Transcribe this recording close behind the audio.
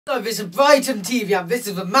So this is Brighton TV and this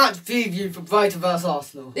is a match preview for Brighton vs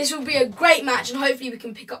Arsenal. This will be a great match and hopefully we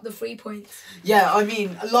can pick up the 3 points. Yeah, I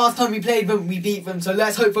mean, last time we played them, we beat them, so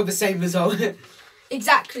let's hope for the same result.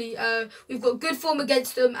 Exactly. We've got good form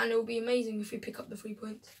against them and it will be amazing if we pick up the 3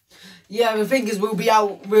 points. Yeah, the thing is we'll be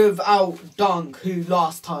out without Dunk, who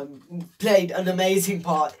last time played an amazing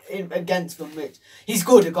part against them, which he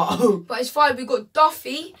scored a goal. But it's fine, we've got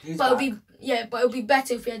Duffy, but it'll be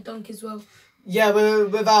better if we had Dunk as well. Yeah,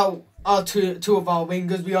 without our two of our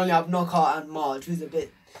wingers, we only have Knockout and March, which is a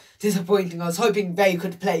bit disappointing. I was hoping they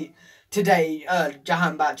could play today,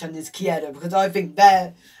 Jahanbakhsh and Izquierdo, because I think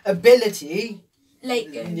their ability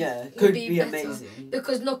late game, could be amazing.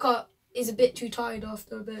 Because Knockout is a bit too tired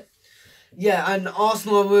after a bit. Yeah, and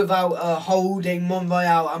Arsenal without Holding,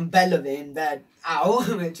 Monreal and Bellerin, they're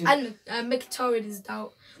out. Which is... And Mkhitaryan is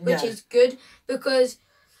out, which is good because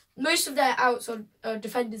most of their outs are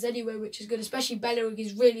defenders anyway, which is good, especially Bellerin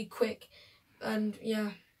is really quick. And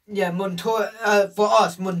yeah. Yeah, for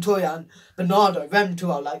us, Montoya and Bernardo, them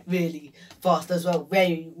two are like really fast as well.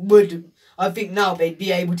 They would, I think now they'd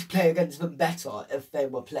be able to play against them better if they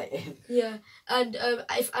were playing. Yeah, and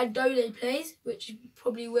if Adone plays, which he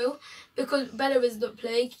probably will, because Bellerin's not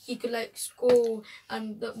playing, he could like score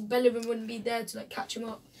and Bellerin wouldn't be there to like catch him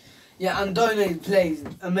up. Yeah, and Adone plays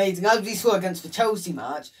amazing. As we saw against the Chelsea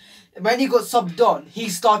match, when he got subbed on, he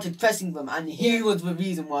started pressing them and he was the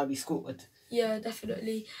reason why we scored. Yeah,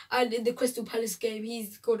 definitely. And in the Crystal Palace game,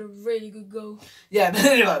 he's scored a really good goal. Yeah, but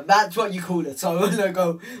anyway, that's what you call a solo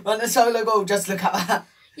goal. Want a solo goal, just look at that.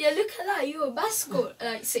 Yeah, look at that. You were a mascot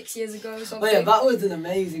like 6 years ago or something. Oh yeah, that was an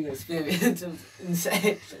amazing experience. It was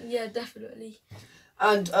insane. Yeah, definitely.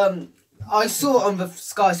 And I saw on the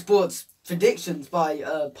Sky Sports predictions by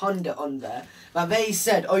a pundit on there that they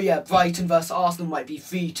said, oh yeah, Brighton vs Arsenal might be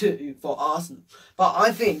 3-2 for Arsenal. But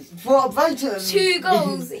I think for Brighton, 2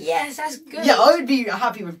 goals, yes, that's good. Yeah, I would be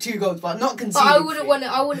happy with 2 goals, but not conceding. But I wouldn't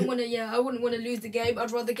want to lose the game.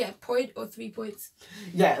 I'd rather get a point or 3 points.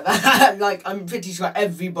 Yeah, like I'm pretty sure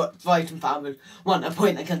every Brighton fan would want a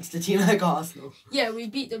point against a team like Arsenal. Yeah, we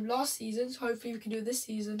beat them last season, so hopefully we can do it this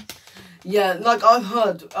season. Yeah, like I've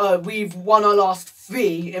heard, we've won our last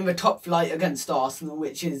 3 in the top flight against Arsenal,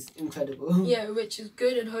 which is incredible. Yeah, which is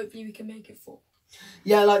good, and hopefully we can make it 4.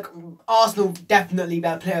 Yeah, like, Arsenal definitely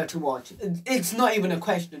their player to watch. It's not even a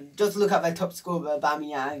question. Just look at their top scorer,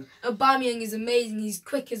 Aubameyang. Aubameyang is amazing. He's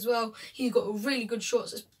quick as well. He's got really good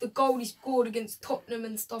shots. The goal he scored against Tottenham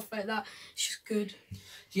and stuff like that, it's just good.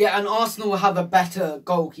 Yeah, and Arsenal will have a better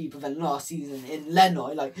goalkeeper than last season in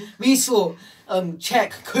Leno. Like, we saw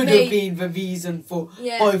Czech could have been the reason for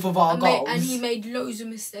both of our goals. And he made loads of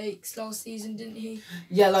mistakes last season, didn't he?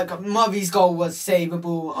 Yeah, like, Murray's goal was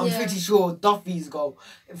savable. I'm pretty sure Duffy's goal,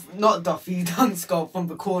 not Duffy, Dunk's goal from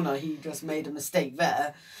the corner, he just made a mistake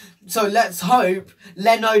there. So let's hope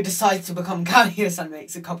Leno decides to become Karius and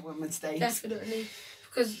makes a couple of mistakes. Definitely.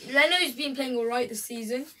 Because Leno's been playing alright this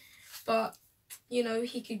season, but you know,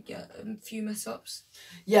 he could get a few mess-ups.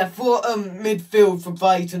 Yeah, for midfield for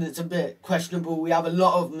Brighton, it's a bit questionable. We have a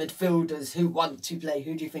lot of midfielders who want to play.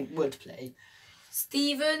 Who do you think would play?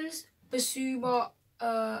 Stevens, Basuma,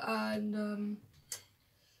 and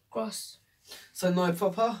Gross. So no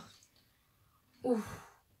Popper? Ooh.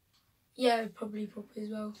 Yeah, probably Popper as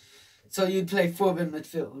well. So you'd play 4 in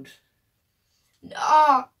midfield?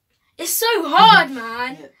 Ah, it's so hard,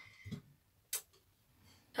 man.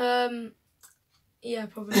 Yeah,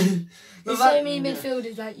 probably. There's so many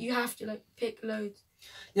midfielders, like, you have to, like, pick loads.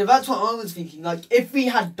 Yeah, that's what I was thinking. Like, if we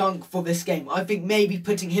had Dunk for this game, I think maybe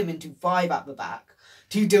putting him into 5 at the back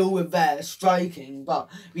to deal with their striking, but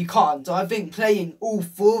we can't. So I think playing all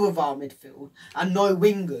 4 of our midfield and no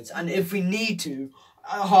wingers, and if we need to,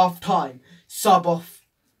 at half-time, sub off,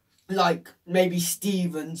 like, maybe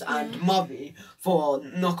Stevens and Murray for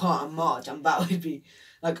Knockout and March, and that would be,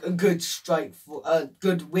 like, a good strike for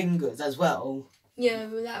good wingers as well. Yeah,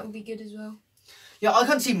 well, that would be good as well. Yeah, I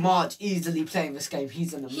can see March easily playing this game.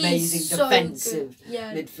 He's an amazing defensive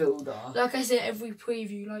midfielder. Like I said, every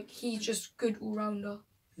preview, like, he's just good all-rounder.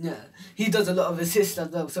 Yeah, he does a lot of assists as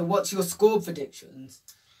well. So what's your score predictions?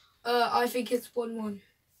 I think it's 1-1.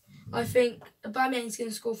 I think Aubameyang's going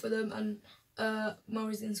to score for them and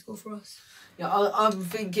Murray's going to score for us. Yeah, I'm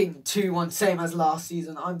thinking 2-1, same as last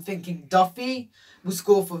season. I'm thinking Duffy will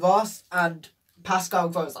score for us and Pascal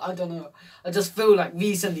Gross. I don't know. I just feel like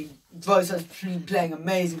recently Gross has been playing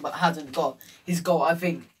amazing but hasn't got his goal. I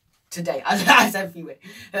think today, as everywhere,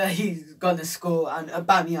 he's going to score and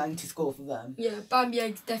Aubameyang to score for them. Yeah,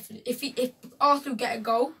 Aubameyang's definitely. If Arsenal get a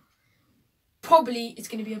goal, probably it's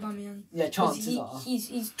going to be Aubameyang. Yeah, chances are.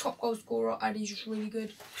 He's top goal scorer and he's just really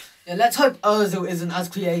good. Yeah, let's hope Ozil isn't as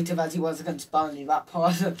creative as he was against Burnley. That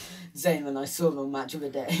part of Zayn when I saw the match of the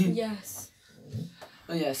day. Yes.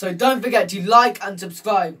 Oh yeah, so don't forget to like and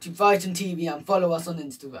subscribe to Brighton TV and follow us on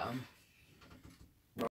Instagram.